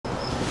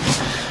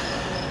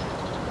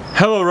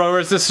Hello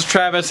rowers, this is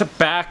Travis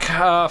back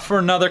for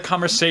another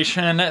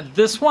conversation.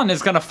 This one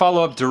is going to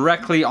follow up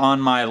directly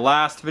on my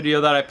last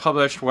video that I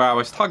published where I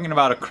was talking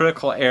about a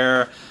critical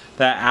error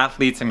that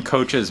athletes and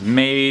coaches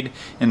made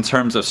in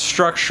terms of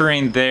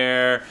structuring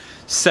their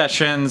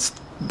sessions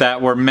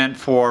that were meant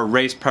for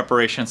race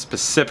preparation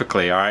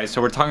specifically. Alright,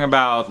 so we're talking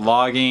about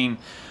logging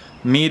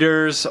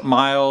meters,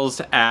 miles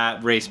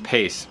at race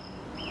pace.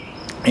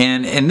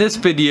 And in this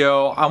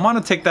video, I want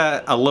to take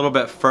that a little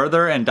bit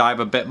further and dive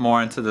a bit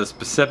more into the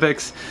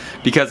specifics,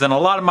 because in a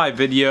lot of my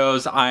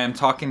videos, I am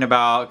talking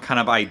about kind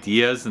of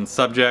ideas and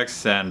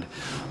subjects and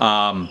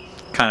kind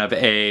of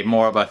a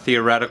more of a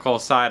theoretical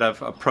side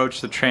of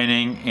approach to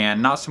training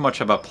and not so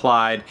much of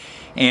applied.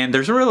 And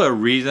there's really a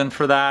reason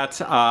for that.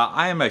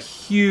 I am a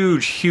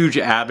huge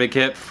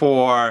advocate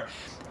for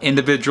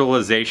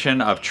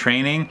individualization of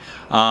training.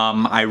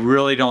 I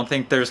really don't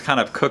think there's kind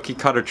of cookie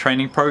cutter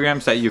training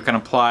programs that you can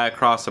apply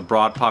across a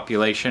broad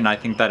population. I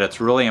think that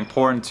it's really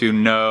important to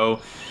know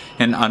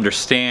and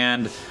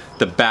understand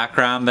the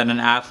background that an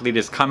athlete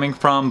is coming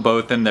from,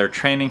 both in their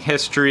training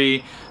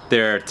history,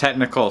 their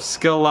technical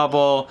skill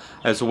level,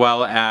 as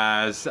well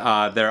as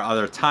their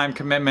other time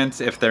commitments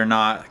if they're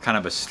not kind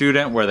of a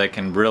student where they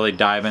can really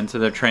dive into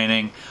their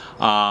training.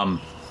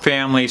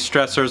 Family,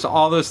 stressors,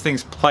 all those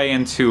things play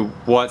into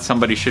what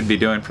somebody should be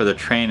doing for the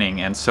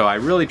training. And so I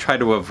really try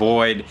to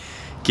avoid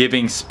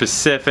giving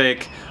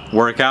specific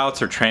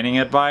workouts or training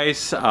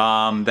advice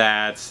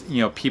that,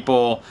 you know,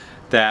 people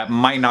that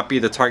might not be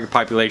the target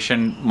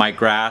population might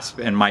grasp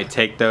and might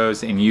take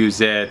those and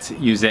use it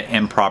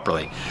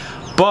improperly.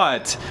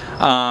 But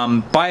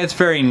by its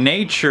very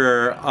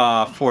nature,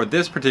 for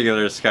this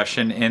particular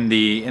discussion in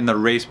the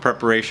race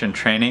preparation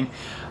training,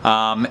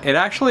 it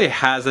actually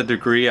has a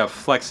degree of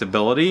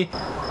flexibility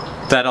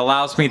that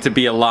allows me to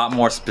be a lot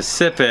more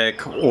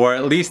specific, or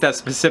at least as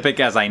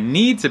specific as I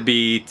need to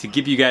be to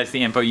give you guys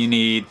the info you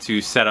need to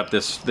set up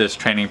this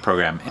training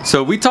program.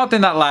 So we talked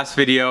in that last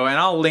video, and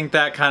I'll link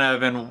that kind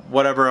of in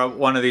whatever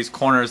one of these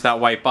corners that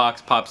white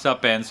box pops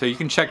up in, so you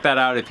can check that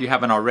out if you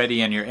haven't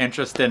already and you're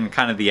interested in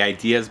kind of the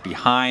ideas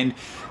behind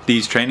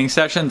these training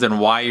sessions and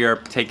why you're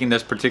taking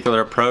this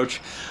particular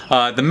approach.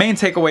 The main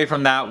takeaway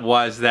from that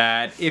was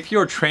that if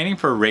you're training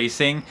for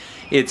racing,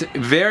 it's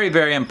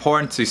very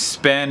important to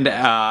spend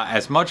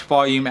as much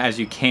volume as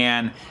you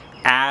can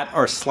at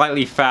or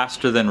slightly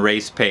faster than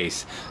race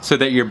pace, so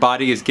that your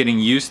body is getting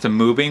used to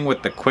moving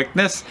with the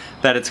quickness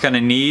that it's going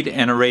to need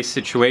in a race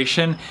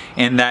situation,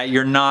 and that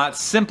you're not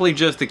simply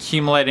just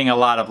accumulating a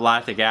lot of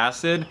lactic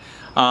acid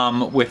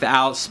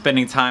without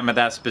spending time at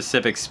that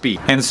specific speed.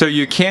 And so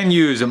you can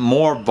use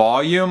more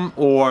volume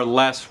or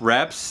less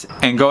reps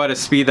and go at a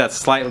speed that's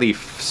slightly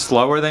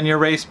slower than your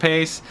race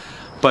pace,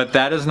 but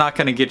that is not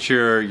going to get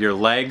your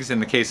legs,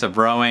 in the case of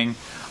rowing,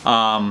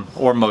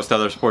 or most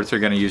other sports are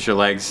going to use your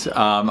legs,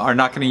 are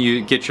not going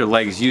to get your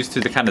legs used to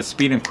the kind of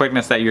speed and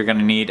quickness that you're going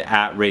to need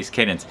at race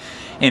cadence.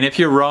 And if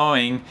you're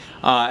rowing,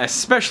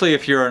 especially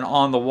if you're an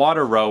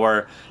on-the-water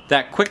rower,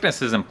 that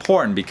quickness is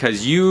important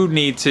because you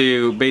need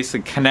to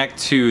basically connect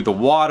to the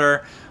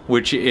water,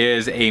 which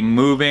is a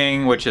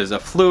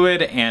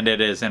fluid, and it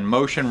is in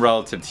motion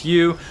relative to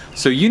you.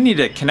 So you need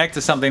to connect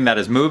to something that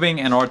is moving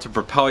in order to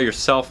propel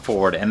yourself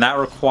forward, and that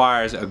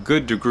requires a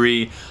good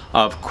degree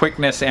of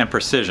quickness and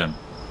precision.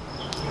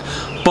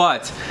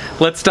 But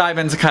let's dive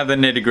into kind of the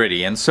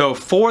nitty-gritty. And so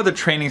for the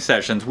training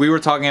sessions, we were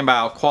talking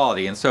about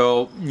quality. And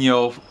so, you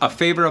know, a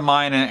favorite of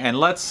mine, and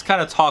let's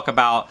kind of talk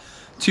about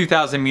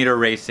 2,000 meter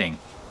racing.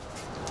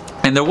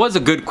 And there was a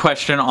good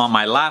question on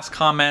my last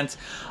comment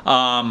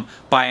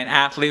by an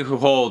athlete who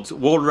holds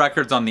world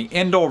records on the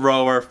indoor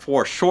rower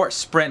for short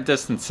sprint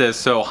distances,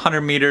 so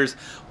 100 meters,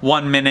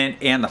 1 minute,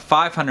 and the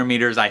 500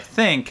 meters, I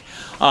think.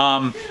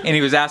 And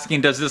he was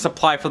asking, does this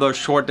apply for those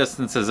short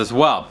distances as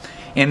well?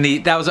 And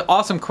that was an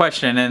awesome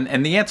question,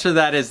 and the answer to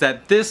that is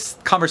that this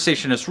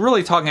conversation is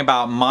really talking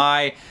about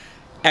my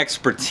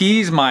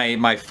expertise,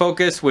 my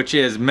focus, which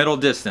is middle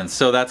distance.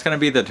 So that's going to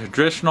be the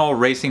traditional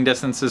racing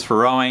distances for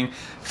rowing,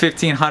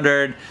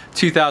 1,500,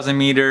 2,000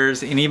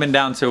 meters, and even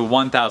down to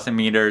 1,000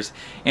 meters.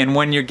 And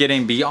when you're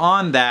getting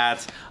beyond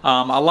that,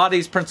 a lot of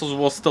these principles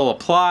will still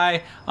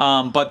apply,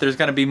 but there's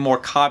going to be more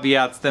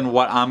caveats than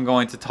what I'm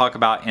going to talk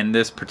about in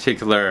this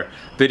particular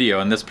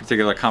video, in this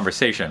particular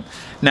conversation.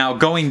 Now,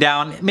 going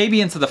down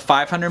maybe into the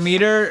 500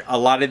 meter, a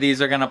lot of these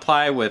are going to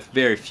apply with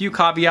very few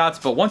caveats,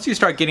 but once you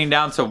start getting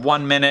down to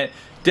 1 minute,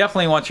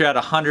 definitely once you're at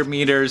 100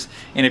 meters,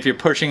 and if you're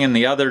pushing in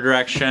the other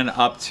direction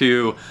up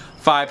to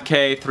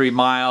 5K, 3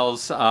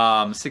 miles,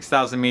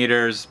 6,000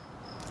 meters,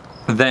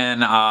 then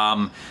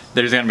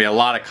there's going to be a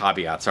lot of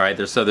caveats, all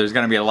right? So there's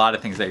going to be a lot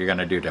of things that you're going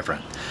to do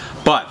different.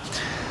 But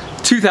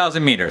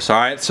 2,000 meters, all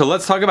right? So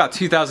let's talk about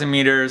 2,000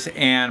 meters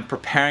and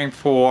preparing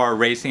for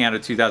racing at a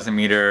 2,000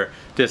 meter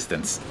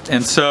distance.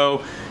 And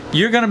so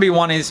you're going to be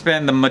wanting to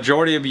spend the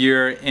majority of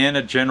your year in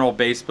a general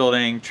base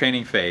building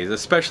training phase,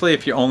 especially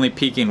if you're only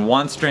peaking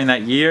once during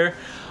that year.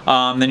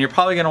 then you're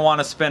probably going to want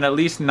to spend at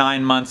least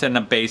 9 months in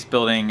a base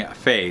building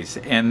phase.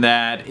 And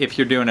that if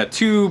you're doing a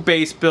 2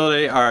 base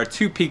building or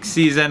 2 peak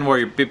season where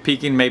you're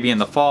peaking maybe in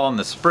the fall and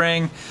the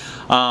spring,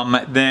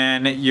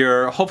 then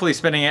you're hopefully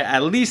spending it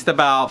at least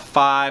about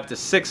 5 to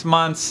 6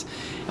 months,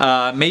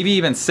 maybe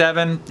even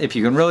 7 if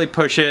you can really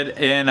push it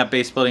in a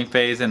base building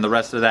phase, and the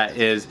rest of that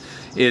is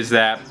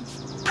that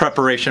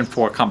preparation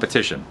for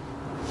competition.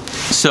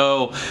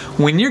 So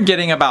when you're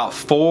getting about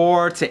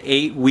 4 to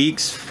 8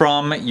 weeks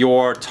from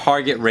your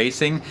target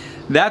racing,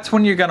 that's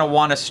when you're going to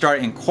want to start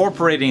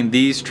incorporating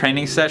these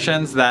training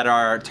sessions that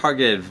are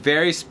targeted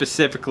very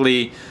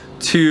specifically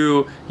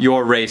to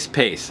your race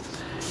pace.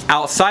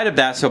 Outside of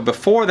that, so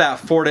before that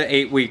 4 to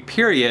 8 week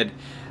period,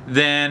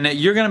 then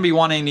you're going to be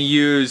wanting to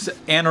use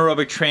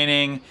anaerobic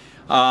training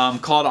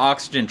called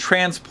oxygen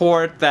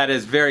transport that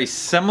is very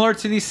similar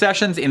to these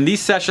sessions. And these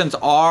sessions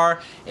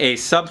are a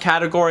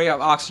subcategory of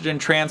oxygen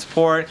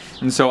transport.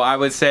 And so I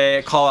would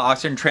say call it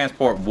oxygen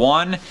transport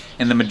 1.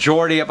 And the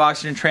majority of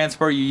oxygen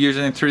transport you're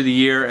using through the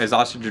year is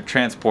oxygen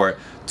transport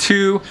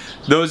 2.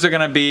 Those are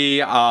going to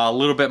be a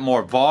little bit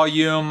more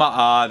volume.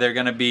 They're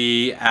going to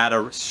be at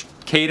a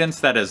cadence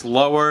that is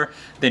lower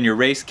than your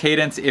race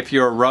cadence if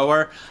you're a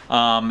rower,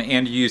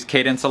 and you use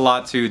cadence a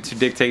lot to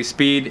dictate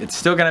speed. It's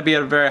still going to be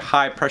at a very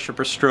high pressure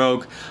per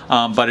stroke,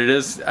 but it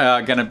is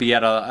going to be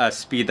at a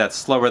speed that's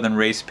slower than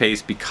race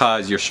pace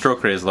because your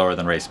stroke rate is lower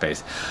than race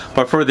pace.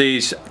 But for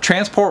these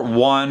Transport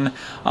 1,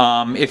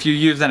 if you're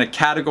using a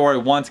Category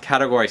 1 to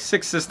Category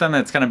 6 system,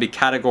 it's going to be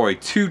Category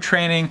 2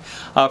 training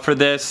for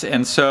this,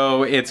 and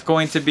so it's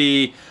going to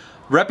be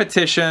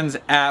repetitions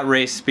at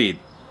race speed.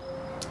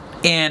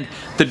 And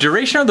the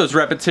duration of those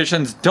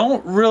repetitions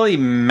don't really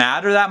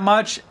matter that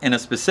much in a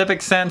specific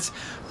sense.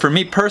 For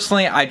me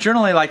personally, I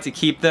generally like to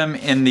keep them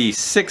in the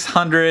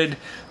 600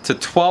 to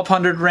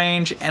 1200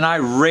 range, and I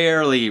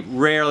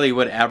rarely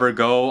would ever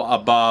go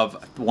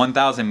above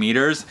 1000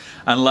 meters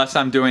unless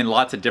I'm doing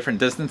lots of different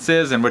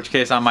distances, in which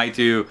case I might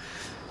do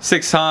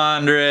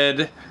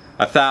 600,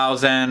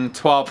 1000,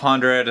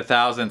 1200,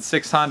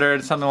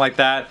 1600, something like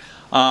that.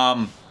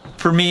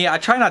 For me, I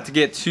try not to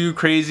get too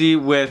crazy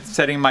with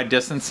setting my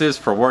distances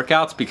for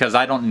workouts because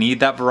I don't need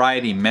that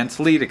variety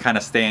mentally to kind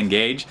of stay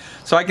engaged.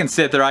 So I can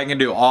sit there, I can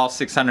do all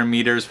 600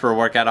 meters for a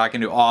workout, I can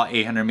do all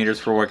 800 meters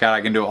for a workout,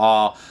 I can do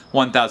all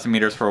 1000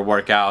 meters for a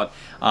workout,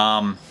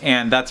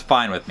 and that's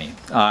fine with me.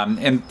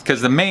 And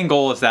because the main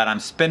goal is that I'm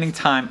spending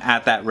time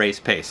at that race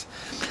pace.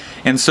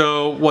 And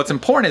so what's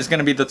important is going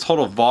to be the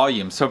total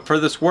volume. So for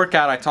this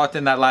workout, I talked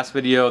in that last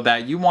video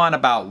that you want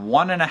about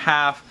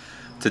 1.5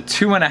 to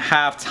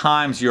 2.5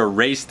 times your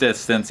race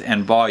distance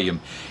and volume.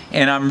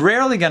 And I'm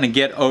rarely going to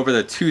get over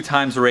the 2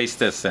 times race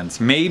distance.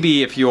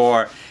 Maybe if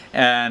you're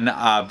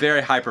a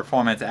very high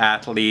performance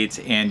athlete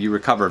and you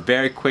recover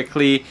very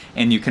quickly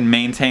and you can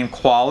maintain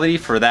quality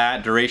for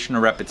that duration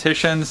of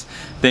repetitions,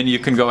 then you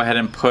can go ahead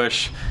and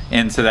push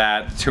into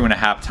that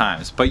 2.5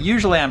 times. But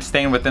usually I'm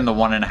staying within the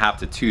 1.5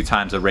 to 2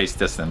 times the race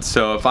distance.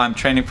 So if I'm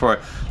training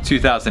for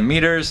 2,000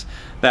 meters,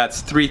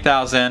 that's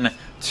 3,000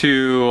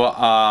 to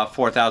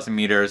 4,000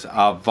 meters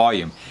of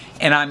volume.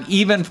 And I'm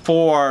even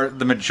for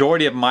the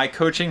majority of my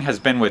coaching has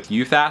been with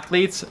youth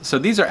athletes. So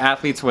these are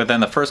athletes within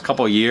the first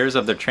couple of years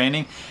of their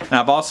training. And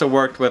I've also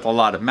worked with a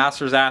lot of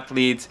masters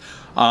athletes.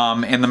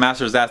 And the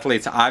masters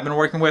athletes I've been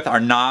working with are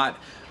not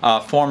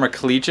former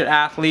collegiate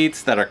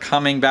athletes that are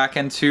coming back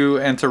into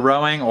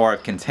rowing or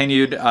have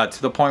continued to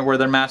the point where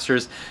they're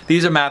masters.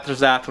 These are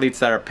masters athletes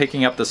that are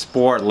picking up the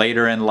sport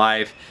later in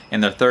life,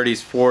 in their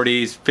 30s,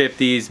 40s,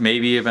 50s,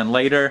 maybe even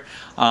later,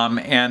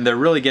 and they're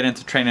really getting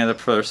into training the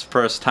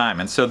first time.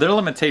 And so their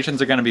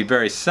limitations are going to be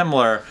very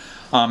similar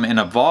in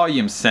a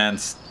volume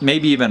sense,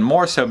 maybe even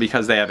more so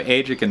because they have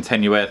age to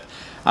continue with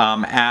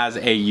as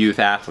a youth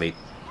athlete.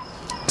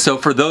 So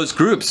for those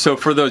groups, so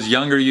for those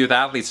younger youth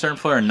athletes,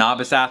 certainly for a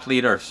novice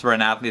athlete or for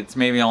an athlete that's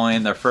maybe only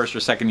in their 1st or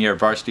 2nd year of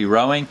varsity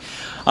rowing,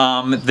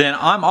 then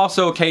I'm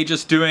also okay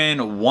just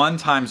doing 1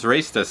 times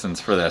race distance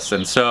for this.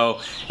 And so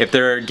if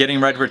they're getting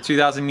ready for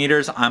 2,000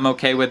 meters, I'm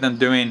okay with them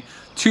doing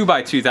 2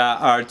 by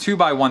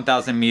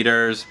 1,000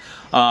 meters,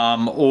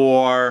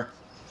 or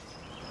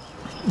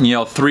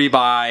 3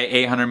 by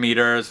 800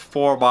 meters,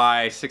 4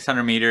 by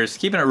 600 meters,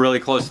 keeping it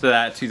really close to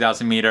that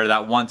 2,000 meter,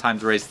 that 1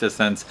 times race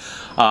distance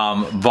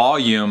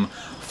volume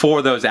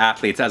for those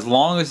athletes, as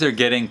long as they're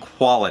getting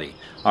quality,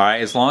 all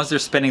right, as long as they're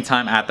spending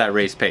time at that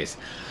race pace.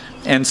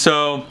 And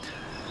so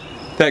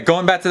that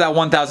going back to that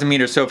 1,000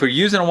 meters, so if we're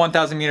using a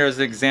 1,000 meter as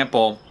an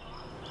example,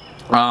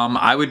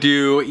 I would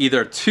do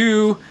either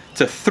 2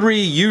 to 3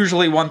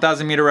 usually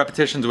 1,000 meter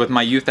repetitions with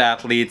my youth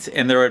athletes,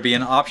 and there would be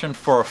an option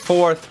for a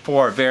 4th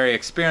for a very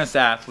experienced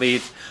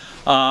athlete,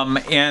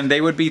 and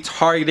they would be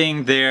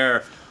targeting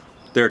their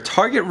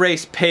target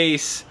race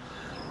pace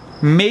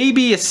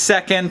maybe a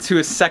 2nd to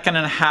a 1.5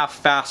 seconds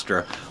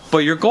faster. But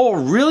your goal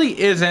really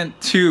isn't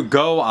to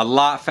go a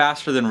lot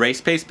faster than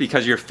race pace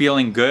because you're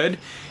feeling good.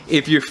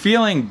 if you're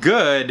feeling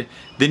good,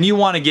 then you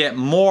want to get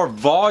more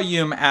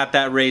volume at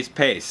that race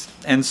pace.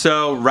 And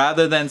so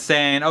rather than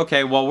saying,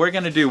 okay, well, we're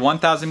going to do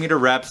 1,000 meter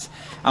reps,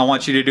 I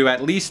want you to do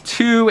at least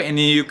 2, and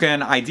you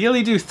can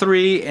ideally do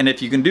 3, and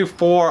if you can do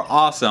 4,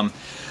 awesome.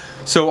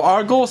 So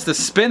our goal is to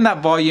spin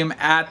that volume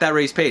at that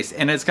race pace,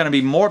 and it's going to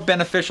be more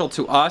beneficial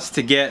to us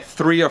to get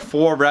 3 or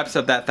 4 reps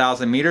of that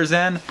 1,000 meters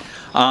in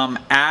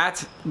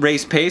at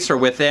race pace, or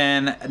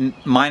within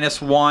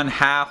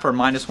 -1/2 or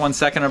 -1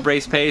 second of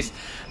race pace,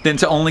 than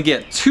to only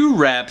get 2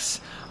 reps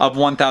of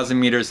 1,000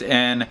 meters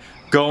in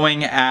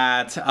going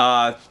at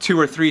 2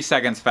 or 3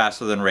 seconds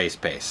faster than race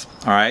pace.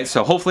 All right,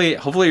 so hopefully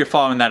you're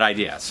following that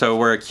idea. So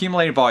we're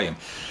accumulating volume.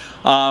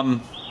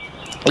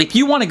 If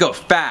you want to go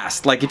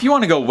fast, like if you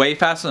want to go way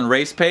faster than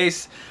race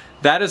pace,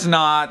 that is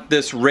not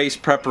this race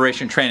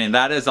preparation training.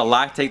 That is a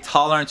lactate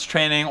tolerance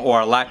training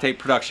or a lactate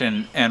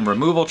production and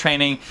removal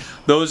training.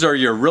 Those are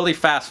your really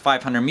fast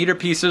 500 meter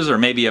pieces, or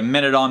maybe a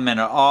minute on,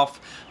 minute off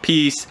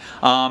piece.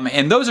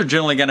 And those are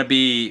generally going to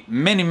be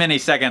many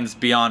seconds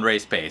beyond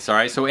race pace. All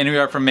right, so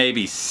anywhere from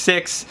maybe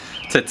 6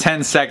 to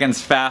 10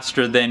 seconds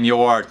faster than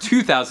your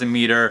 2,000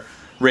 meter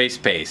race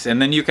pace,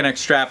 and then you can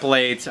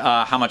extrapolate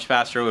how much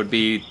faster it would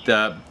be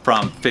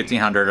from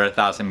 1,500 or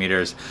 1,000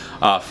 meters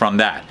from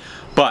that.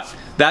 But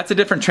that's a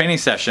different training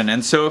session.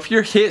 And so if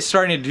you're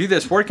starting to do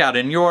this workout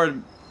and you're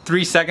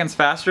 3 seconds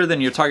faster than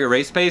your target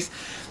race pace,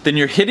 then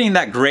you're hitting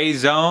that gray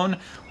zone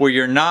where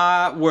you're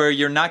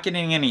not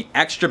getting any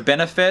extra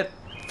benefit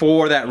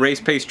for that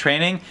race pace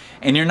training,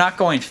 and you're not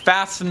going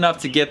fast enough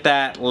to get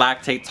that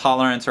lactate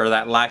tolerance or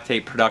that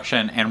lactate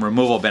production and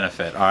removal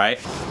benefit. All right,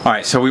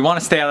 so we want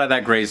to stay out of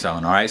that gray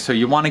zone. All right, so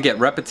you want to get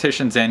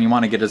repetitions in, you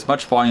want to get as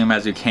much volume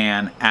as you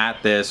can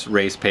at this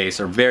race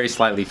pace, or very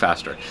slightly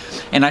faster.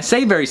 And I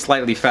say very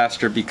slightly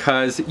faster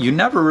because you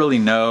never really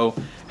know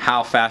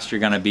how fast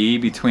you're going to be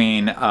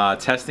between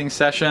testing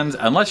sessions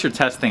unless you're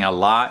testing a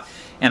lot.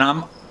 And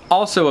I'm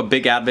also a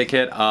big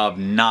advocate of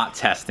not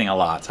testing a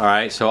lot. All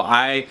right, so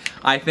I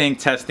think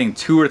testing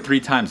 2 or 3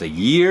 times a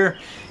year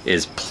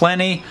is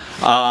plenty.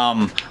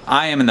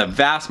 I am in the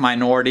vast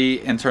minority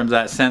in terms of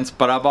that sense,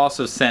 but I've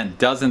also sent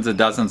dozens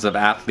of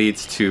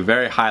athletes to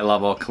very high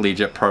level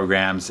collegiate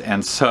programs,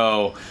 and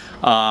so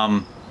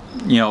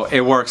you know,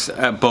 it works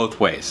both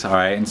ways. All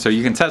right, and so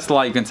you can test a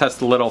lot, you can test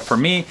a little. For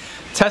me,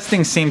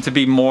 testing seemed to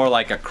be more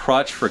like a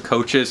crutch for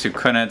coaches who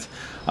couldn't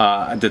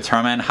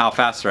determine how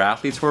fast their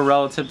athletes were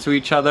relative to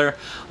each other.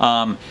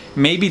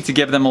 Maybe to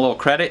give them a little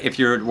credit, if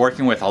you're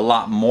working with a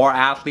lot more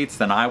athletes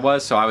than I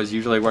was, so I was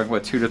usually working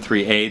with 2 to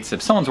 3 8s.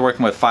 If someone's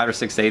working with 5 or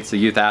 6 8s, the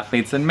youth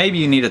athletes, then maybe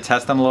you need to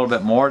test them a little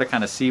bit more to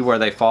kind of see where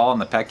they fall in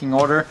the pecking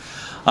order.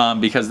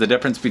 Because the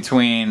difference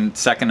between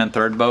second and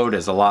third boat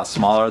is a lot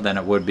smaller than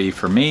it would be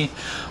for me.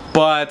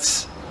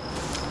 But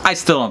I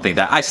still don't think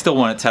that. I still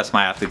want to test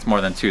my athletes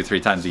more than 2 or 3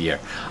 times a year.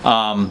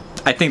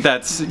 I think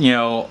that's, you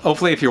know,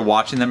 hopefully if you're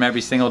watching them every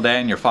single day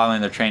and you're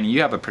following their training,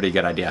 you have a pretty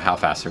good idea how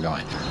fast they're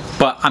going.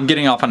 But I'm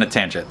getting off on a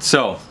tangent.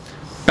 So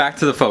back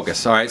to the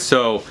focus. All right,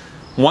 so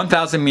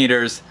 1,000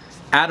 meters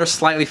at or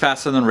slightly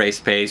faster than race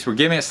pace. We're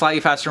giving it slightly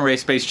faster than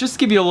race pace just to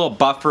give you a little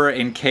buffer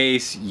in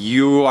case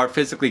you are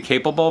physically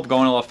capable of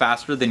going a little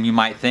faster than you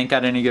might think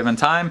at any given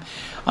time.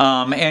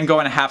 And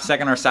going a half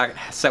second or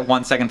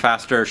 1 second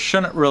faster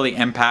shouldn't really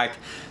impact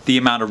the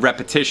amount of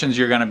repetitions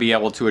you're going to be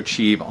able to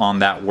achieve on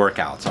that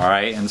workout. All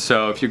right, and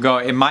so if you go,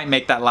 it might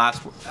make that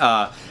last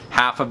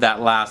half of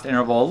that last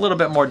interval a little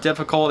bit more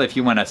difficult if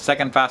you went a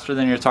second faster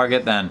than your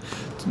target than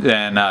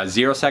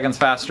 0 seconds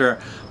faster.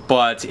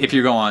 But if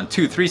you're going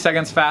 2 or 3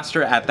 seconds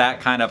faster at that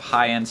kind of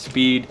high-end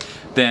speed,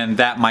 then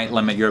that might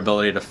limit your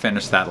ability to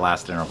finish that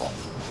last interval.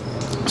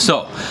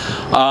 So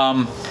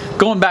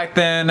going back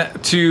then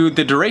to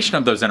the duration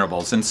of those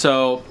intervals, and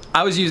so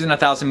I was using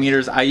 1,000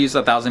 meters. I use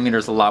 1,000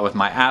 meters a lot with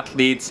my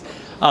athletes.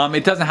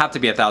 It doesn't have to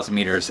be 1,000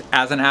 meters.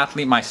 As an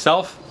athlete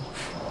myself,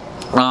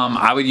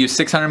 I would use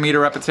 600 meter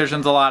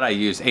repetitions a lot. I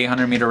use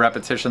 800 meter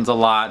repetitions a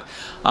lot.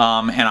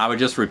 And I would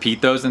just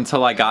repeat those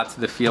until I got to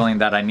the feeling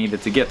that I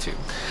needed to get to.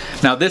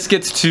 Now this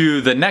gets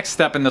to the next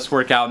step in this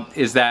workout,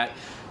 is that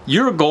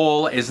your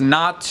goal is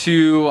not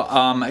to,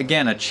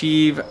 again,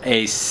 achieve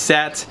a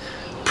set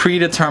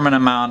predetermined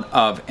amount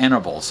of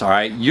intervals. All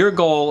right, your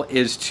goal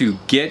is to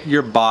get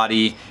your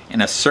body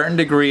in a certain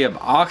degree of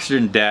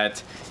oxygen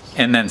debt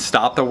and then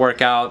stop the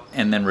workout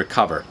and then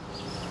recover.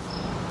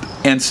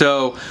 And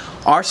so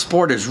our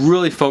sport is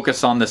really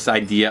focused on this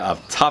idea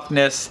of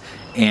toughness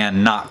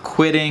and not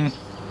quitting.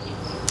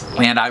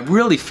 And I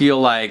really feel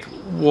like,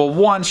 well,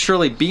 one,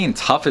 surely being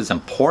tough is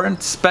important,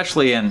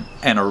 especially in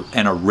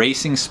a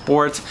racing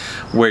sport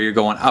where you're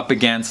going up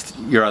against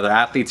your other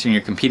athletes and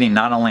you're competing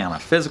not only on a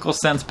physical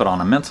sense but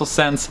on a mental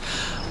sense.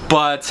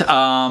 But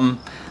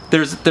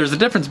there's a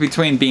difference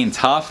between being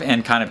tough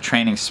and kind of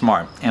training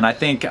smart. And I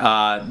think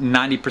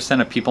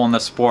 90% of people in the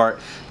sport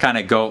kind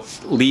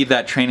of leave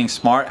that training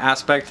smart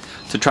aspect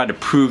to try to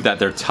prove that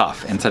they're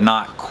tough and to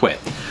not quit.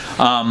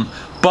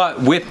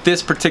 But with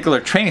this particular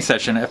training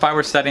session, if I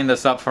were setting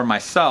this up for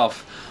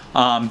myself,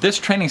 this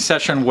training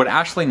session would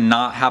actually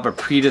not have a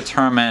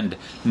predetermined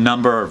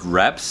number of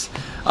reps.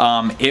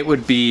 It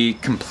would be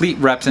complete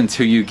reps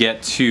until you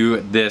get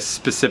to this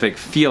specific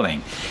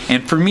feeling.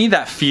 And for me,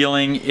 that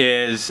feeling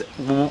is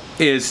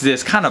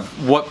this kind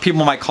of what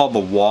people might call the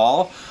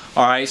wall.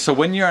 All right, so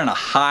when you're in a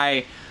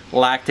high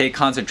lactate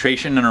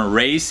concentration in a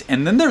race,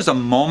 and then there's a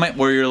moment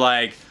where you're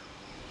like,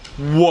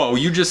 whoa,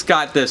 you just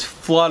got this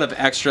flood of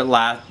extra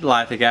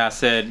lactic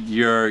acid,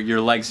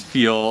 your legs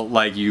feel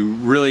like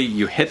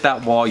you hit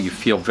that wall, you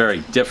feel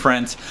very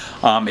different,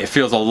 it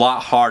feels a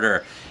lot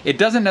harder. It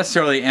doesn't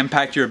necessarily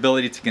impact your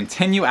ability to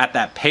continue at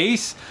that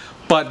pace,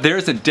 but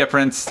there's a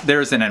difference,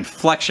 there's an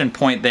inflection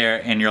point there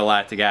in your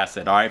lactic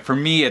acid, all right? For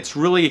me, it's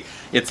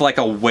like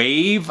a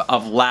wave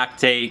of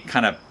lactate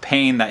kind of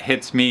pain that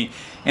hits me,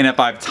 and if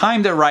I've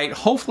timed it right,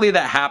 hopefully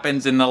that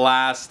happens in the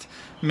last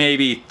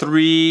maybe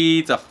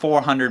 300 to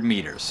 400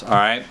 meters, all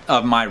right,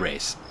 of my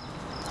race.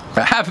 If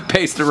I haven't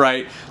paced it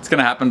right, it's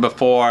gonna happen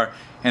before,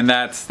 and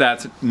that's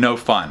no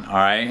fun, all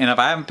right? And if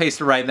I haven't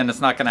paced it right, then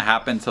it's not gonna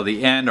happen till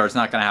the end, or it's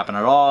not gonna happen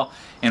at all,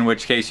 in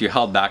which case you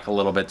held back a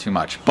little bit too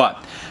much.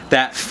 But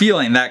that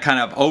feeling, that kind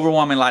of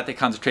overwhelming lactate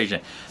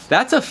concentration,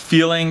 that's a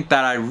feeling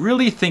that I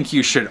really think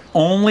you should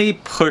only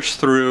push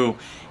through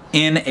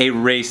in a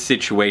race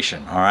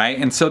situation, all right?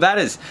 And so that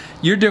is,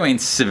 you're doing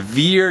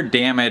severe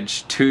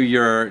damage to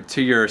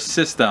your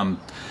system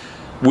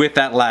with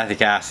that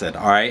lactic acid,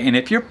 all right? And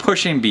if you're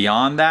pushing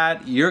beyond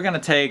that, you're gonna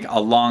take a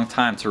long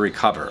time to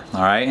recover,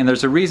 all right? And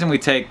there's a reason we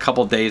take a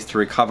couple days to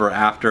recover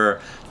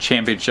after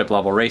championship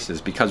level races,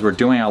 because we're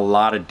doing a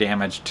lot of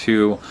damage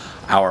to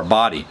our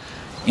body.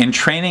 In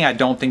training, I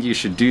don't think you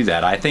should do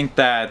that. I think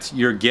that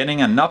you're getting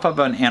enough of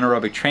an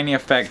anaerobic training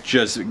effect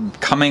just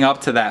coming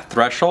up to that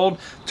threshold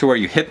to where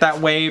you hit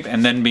that wave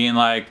and then being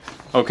like,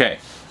 okay,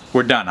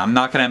 we're done. I'm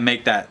not gonna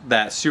make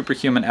that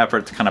superhuman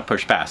effort to kind of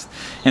push past.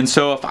 And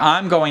so if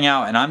I'm going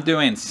out and I'm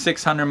doing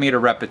 600 meter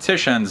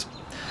repetitions,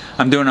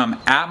 I'm doing them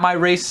at my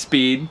race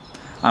speed.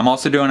 I'm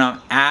also doing them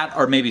at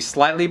or maybe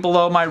slightly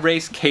below my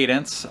race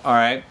cadence, all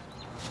right?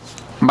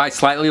 By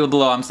slightly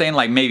below, I'm saying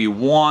like maybe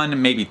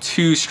 1, maybe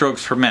 2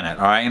 strokes per minute,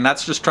 all right? And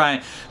that's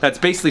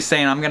basically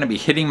saying I'm gonna be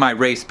hitting my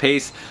race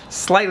pace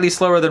slightly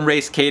slower than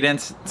race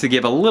cadence to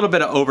give a little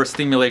bit of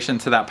overstimulation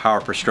to that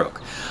power per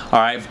stroke, all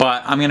right?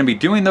 But I'm gonna be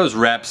doing those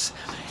reps,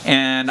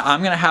 and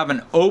I'm gonna have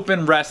an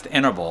open rest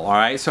interval, all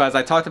right? So as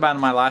I talked about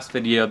in my last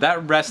video,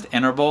 that rest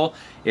interval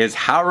is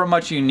however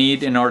much you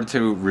need in order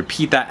to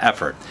repeat that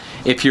effort.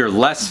 If you're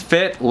less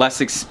fit, less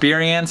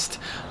experienced,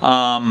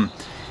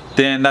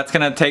 then that's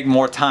gonna take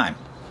more time.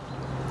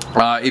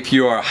 If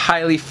you're a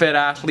highly fit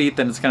athlete,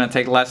 then it's going to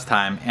take less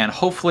time, and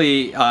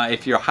hopefully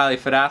if you're a highly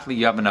fit athlete,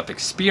 you have enough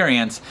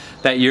experience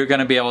that you're going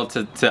to be able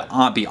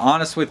to be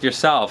honest with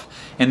yourself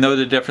and know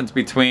the difference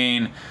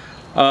between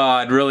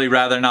I'd really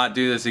rather not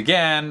do this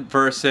again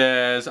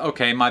versus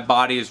okay, my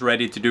body is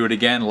ready to do it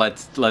again,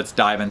 let's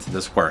dive into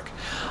this work.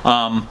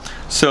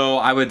 So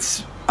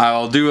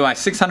I'll do my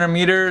 600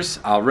 meters,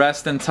 I'll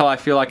rest until I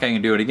feel like I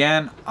can do it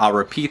again. I'll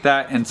repeat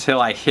that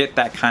until I hit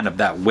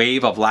that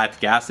wave of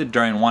lactic acid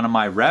during one of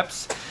my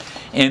reps,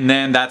 and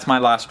then that's my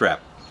last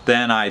rep.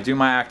 Then I do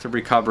my active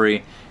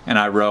recovery and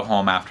I row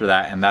home after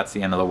that, and that's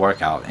the end of the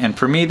workout. And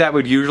for me, that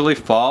would usually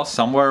fall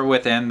somewhere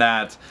within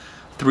that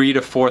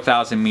 3,000 to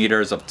 4,000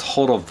 meters of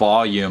total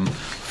volume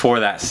for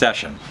that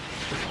session.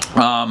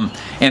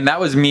 And that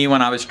was me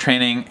when I was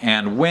training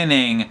and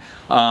winning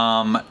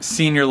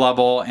senior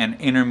level and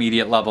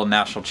intermediate level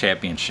national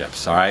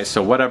championships, all right?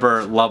 So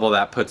whatever level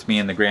that puts me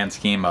in the grand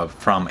scheme of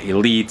from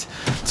elite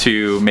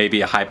to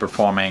maybe a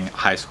high-performing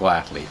high school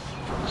athlete.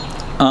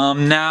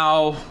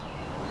 Now,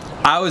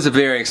 I was a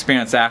very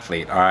experienced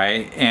athlete, all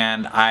right?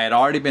 And I had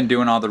already been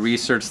doing all the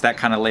research that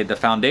kind of laid the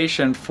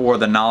foundation for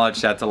the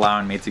knowledge that's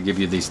allowing me to give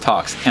you these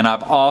talks. And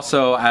I've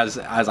also, as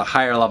a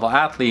higher level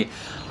athlete,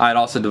 I'd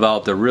also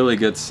developed a really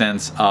good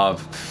sense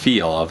of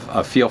feel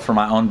for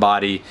my own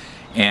body,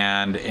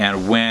 and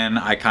when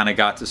I kind of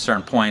got to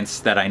certain points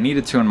that I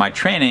needed to in my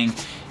training,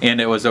 and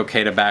it was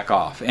okay to back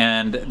off.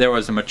 And there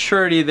was a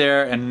maturity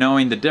there, and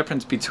knowing the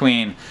difference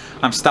between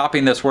I'm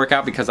stopping this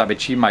workout because I've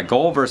achieved my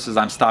goal versus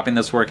I'm stopping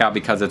this workout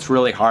because it's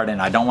really hard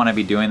and I don't want to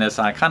be doing this,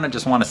 and I kind of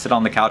just want to sit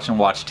on the couch and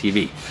watch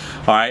TV.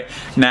 All right,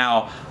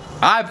 now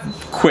I've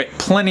quit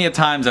plenty of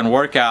times in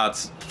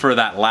workouts for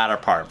that latter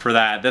part, for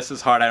that this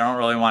is hard, I don't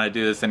really want to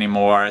do this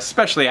anymore,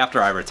 especially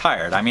after I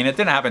retired. I mean, it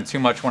didn't happen too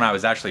much when I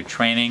was actually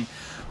training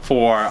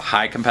for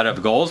high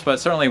competitive goals, but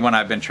certainly when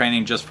I've been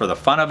training just for the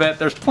fun of it,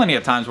 there's plenty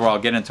of times where I'll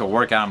get into a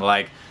workout and I'm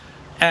like,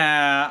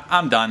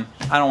 I'm done,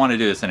 I don't want to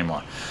do this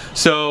anymore.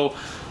 So,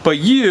 but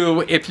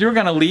if you're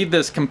gonna leave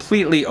this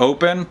completely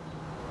open,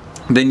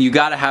 then you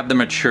got to have the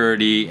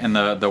maturity and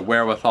the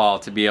wherewithal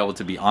to be able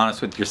to be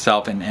honest with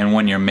yourself and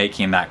when you're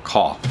making that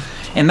call.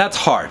 And that's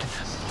hard.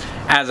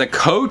 As a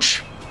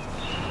coach,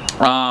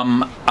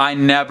 I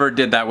never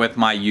did that with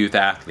my youth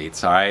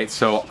athletes, all right?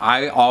 So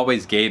I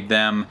always gave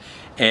them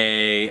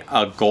a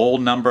goal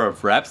number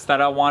of reps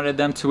that I wanted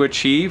them to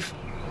achieve,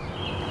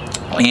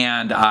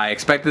 and I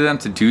expected them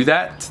to do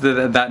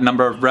that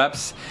number of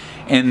reps.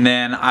 and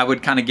then I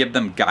would kind of give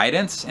them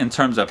guidance in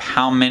terms of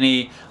how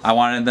many I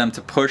wanted them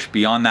to push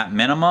beyond that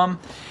minimum.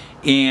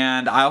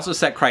 And I also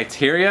set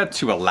criteria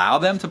to allow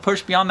them to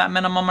push beyond that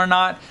minimum or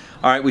not.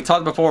 All right, we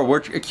talked before, we're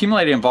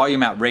accumulating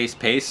volume at race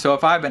pace. So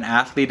if I have an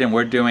athlete and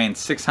we're doing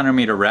 600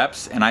 meter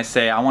reps and I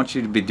say, I want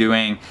you to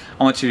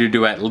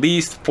do at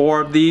least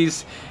 4 of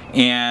these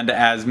and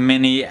as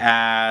many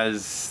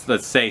as,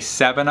 let's say,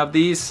 7 of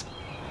these,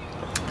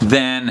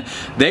 then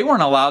they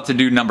weren't allowed to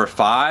do number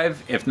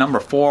 5 if number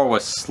 4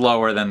 was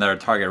slower than their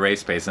target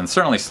race pace, and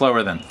certainly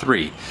slower than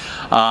 3.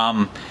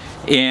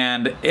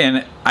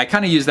 And I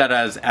kind of use that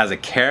as a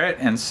carrot,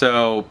 and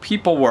so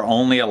people were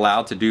only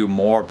allowed to do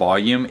more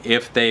volume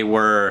if they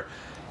were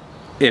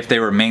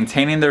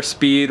maintaining their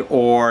speed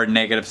or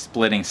negative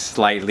splitting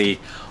slightly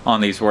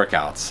on these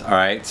workouts. All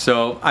right,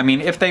 so I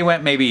mean, if they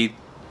went maybe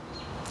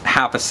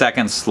half a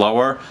second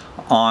slower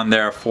on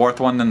their 4th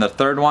one than the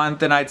 3rd one,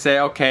 then I'd say,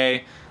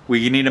 okay,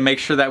 we need to make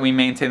sure that we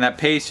maintain that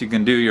pace. You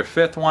can do your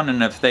 5th one,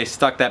 and if they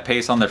stuck that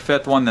pace on their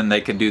 5th one, then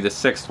they can do the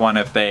 6th one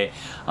if they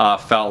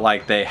felt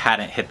like they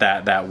hadn't hit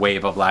that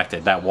wave of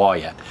lactate, that wall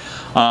yet.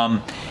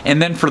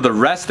 And then for the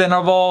rest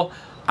interval,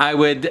 I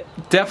would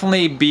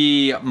definitely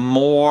be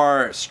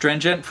more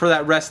stringent for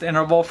that rest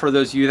interval for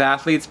those youth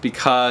athletes,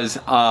 because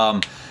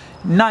at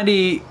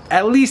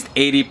least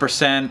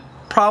 80%,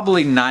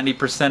 probably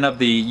 90% of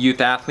the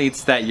youth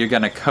athletes that you're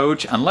going to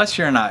coach, unless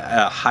you're in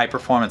a high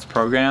performance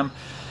program,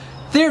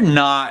 they're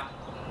not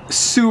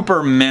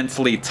super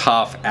mentally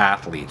tough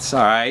athletes,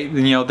 all right?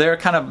 You know, they're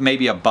kind of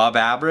maybe above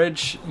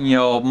average. You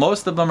know,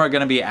 most of them are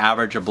going to be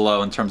average or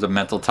below in terms of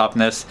mental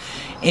toughness,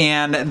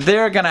 and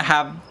they're going to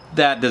have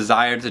that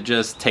desire to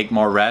just take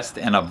more rest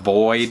and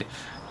avoid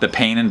the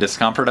pain and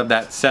discomfort of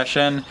that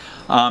session.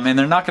 And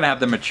they're not going to have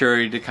the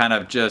maturity to kind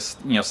of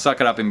just, you know, suck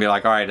it up and be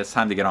like, all right, it's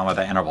time to get on with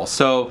that interval.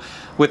 So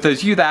with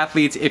those youth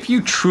athletes, if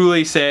you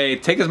truly say,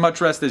 take as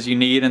much rest as you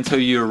need until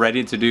you're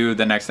ready to do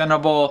the next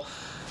interval,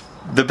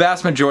 the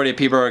vast majority of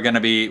people are going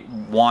to be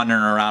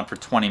wandering around for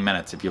 20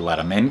 minutes if you let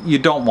them, and you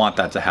don't want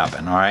that to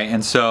happen, all right?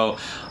 And so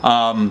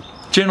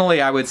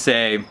generally I would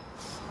say, you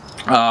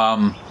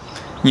know,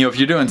 if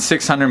you're doing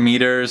 600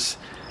 meters,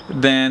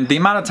 then the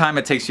amount of time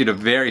it takes you to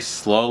very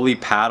slowly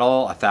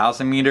paddle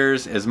 1,000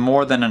 meters is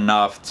more than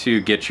enough to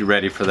get you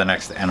ready for the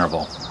next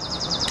interval.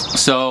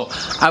 So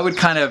I would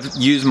kind of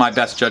use my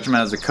best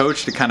judgment as a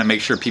coach to kind of make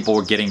sure people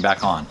were getting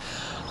back on.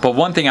 But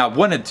one thing I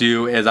wouldn't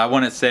do is I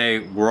wouldn't say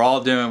we're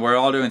all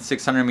doing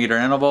 600 meter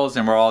intervals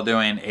and we're all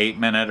doing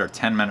 8-minute or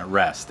 10-minute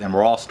rest and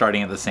we're all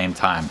starting at the same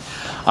time.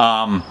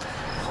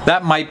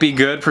 That might be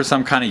good for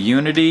some kind of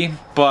unity,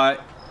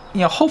 but you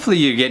know, hopefully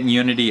you're getting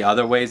unity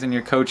other ways in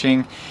your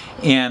coaching,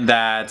 and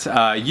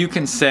that you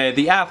can say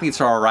the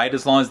athletes are all right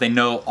as long as they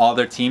know all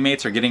their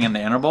teammates are getting in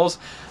the intervals.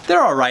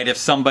 They're all right if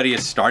somebody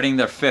is starting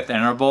their 5th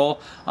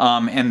interval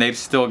and they've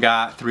still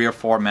got 3 or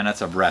 4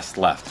 minutes of rest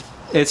left.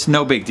 It's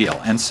no big deal.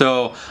 And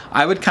so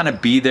I would kind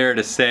of be there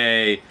to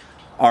say,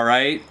 all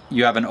right,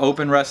 you have an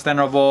open rest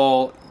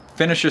interval,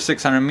 finish your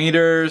 600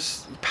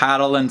 meters,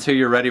 paddle until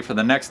you're ready for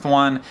the next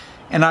one.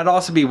 And I'd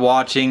also be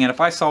watching, and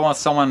if I saw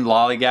someone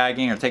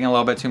lollygagging or taking a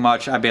little bit too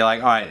much, I'd be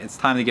like, all right, it's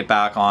time to get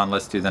back on,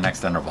 let's do the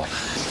next interval.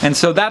 And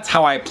so that's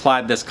how I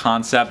applied this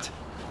concept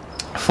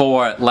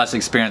for less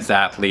experienced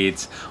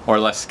athletes or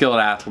less skilled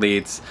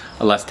athletes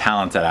or less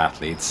talented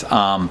athletes.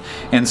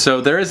 And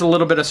so there is a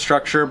little bit of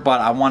structure,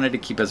 but I wanted to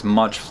keep as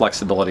much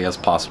flexibility as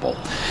possible.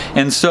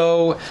 And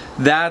so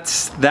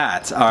that's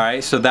that, all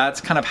right? So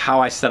that's kind of how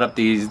I set up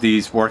these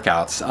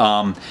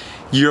workouts.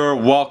 You're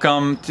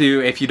welcome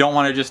to, if you don't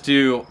want to just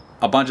do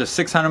a bunch of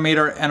 600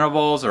 meter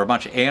intervals or a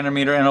bunch of 800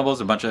 meter intervals,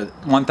 a bunch of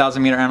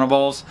 1,000 meter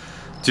intervals,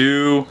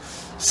 do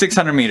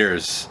 600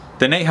 meters,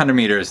 then 800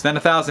 meters, then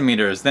 1,000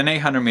 meters, then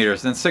 800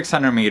 meters, then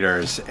 600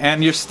 meters.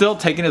 And you're still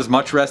taking as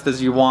much rest as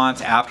you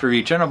want after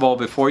each interval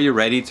before you're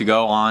ready to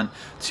go on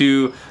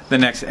to the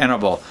next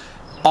interval.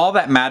 All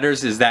that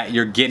matters is that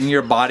you're getting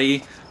your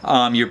body,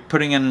 you're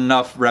putting in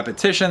enough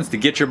repetitions to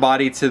get your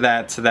body to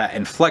that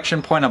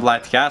inflection point of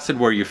lactic acid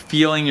where you're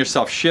feeling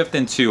yourself shift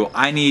into,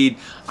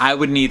 I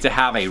would need to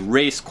have a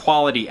race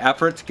quality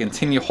effort to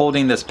continue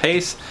holding this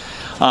pace.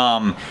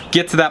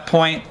 Get to that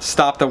point,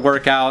 stop the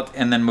workout,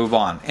 and then move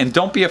on. And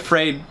don't be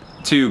afraid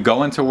to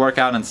go into a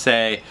workout and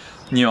say,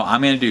 you know,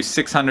 I'm going to do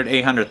 600,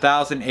 800,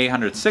 1,000,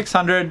 800,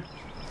 600.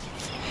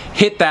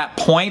 Hit that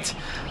point,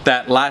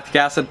 that lactic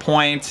acid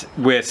point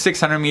with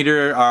 600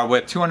 meter or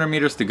with 200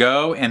 meters to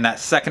go in that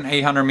second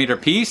 800 meter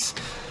piece.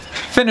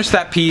 Finish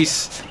that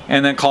piece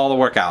and then call the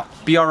workout.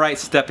 Be all right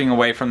stepping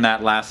away from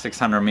that last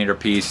 600 meter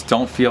piece.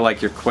 Don't feel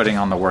like you're quitting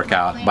on the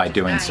workout by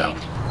doing so.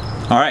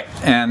 All right,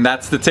 and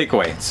that's the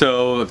takeaway.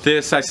 So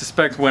this, I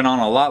suspect, went on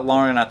a lot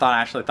longer than I thought.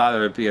 I actually thought it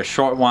would be a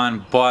short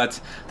one,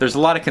 but there's a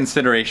lot of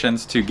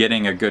considerations to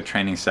getting a good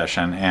training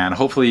session, and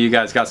hopefully you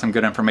guys got some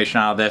good information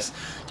out of this.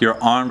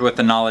 You're armed with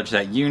the knowledge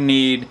that you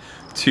need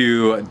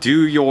to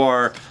do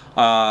your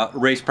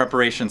race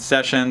preparation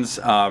sessions.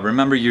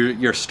 Remember,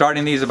 you're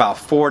starting these about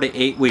 4 to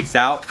 8 weeks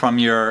out from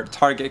your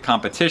target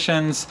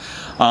competitions.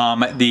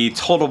 The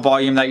total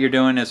volume that you're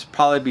doing is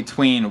probably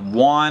between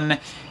 1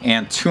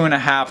 and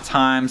 2.5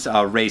 times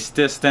race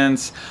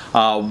distance.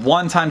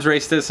 1 times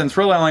race distance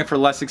really only for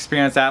less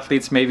experienced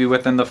athletes, maybe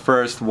within the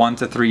first 1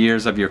 to 3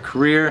 years of your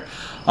career.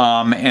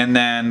 And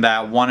then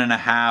that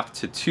 1.5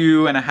 to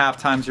 2.5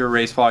 times your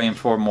race volume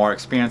for more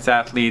experienced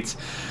athletes.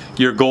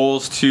 Your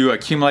goals to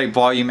accumulate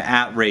volume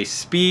at race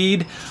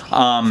speed,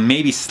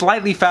 maybe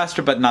slightly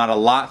faster but not a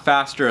lot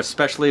faster,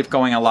 especially if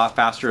going a lot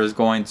faster is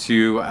going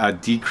to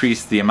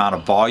decrease the amount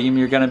of volume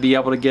you're going to be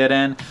able to get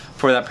in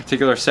for that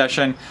particular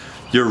session.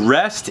 Your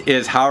rest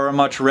is however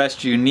much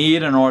rest you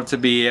need in order to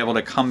be able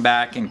to come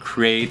back and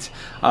create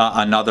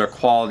another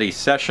quality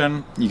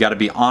session. You got to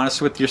be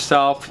honest with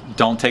yourself.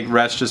 Don't take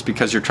rest just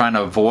because you're trying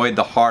to avoid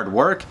the hard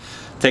work.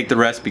 Take the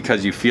rest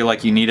because you feel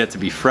like you need it to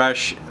be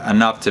fresh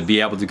enough to be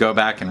able to go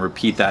back and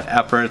repeat that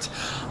effort.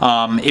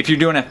 If you're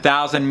doing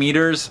 1,000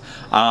 meters,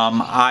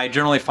 I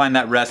generally find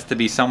that rest to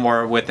be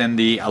somewhere within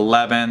the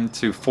 11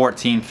 to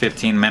 14,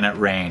 15 minute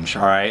range,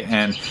 all right?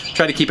 And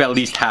try to keep at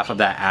least half of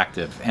that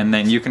active. And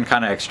then you can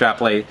kind of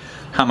extrapolate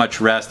how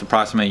much rest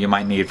approximately you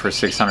might need for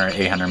 600,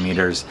 800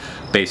 meters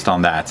based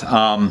on that.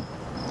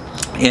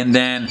 And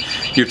then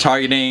you're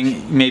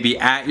targeting maybe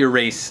at your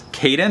race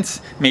cadence,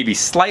 maybe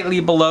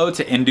slightly below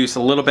to induce a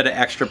little bit of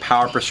extra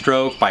power per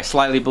stroke. By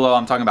slightly below,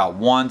 I'm talking about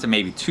 1 to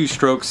maybe 2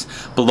 strokes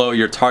below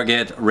your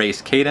target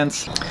race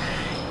cadence.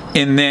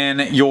 And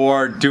then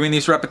you're doing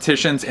these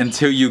repetitions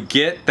until you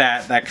get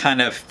that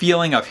kind of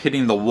feeling of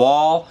hitting the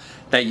wall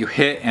that you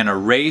hit in a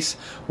race,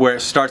 where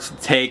it starts to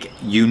take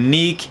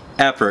unique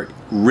effort,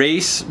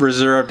 race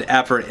reserved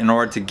effort in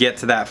order to get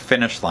to that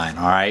finish line,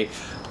 all right?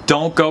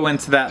 Don't go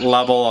into that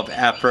level of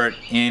effort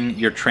in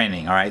your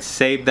training, all right?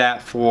 Save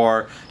that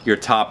for your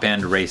top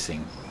end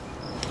racing.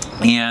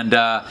 And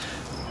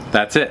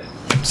that's it.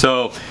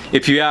 So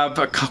if you have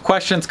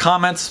questions,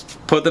 comments,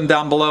 put them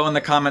down below in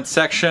the comments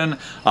section.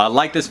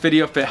 Like this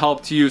video if it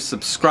helped you.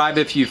 Subscribe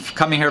if you've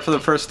come here for the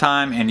first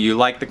time and you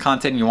like the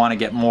content and you want to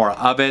get more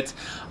of it.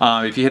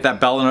 If you hit that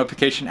bell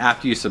notification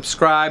after you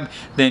subscribe,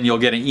 then you'll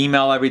get an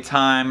email every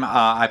time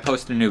I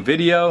post a new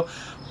video.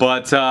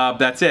 But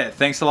that's it.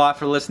 Thanks a lot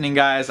for listening,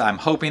 guys. I'm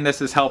hoping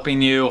this is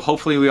helping you.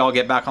 Hopefully we all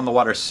get back on the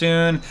water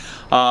soon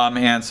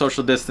and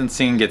social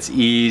distancing gets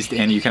eased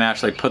and you can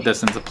actually put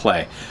this into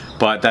play.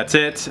 But that's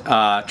it.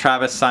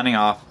 Travis signing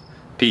off.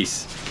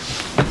 Peace.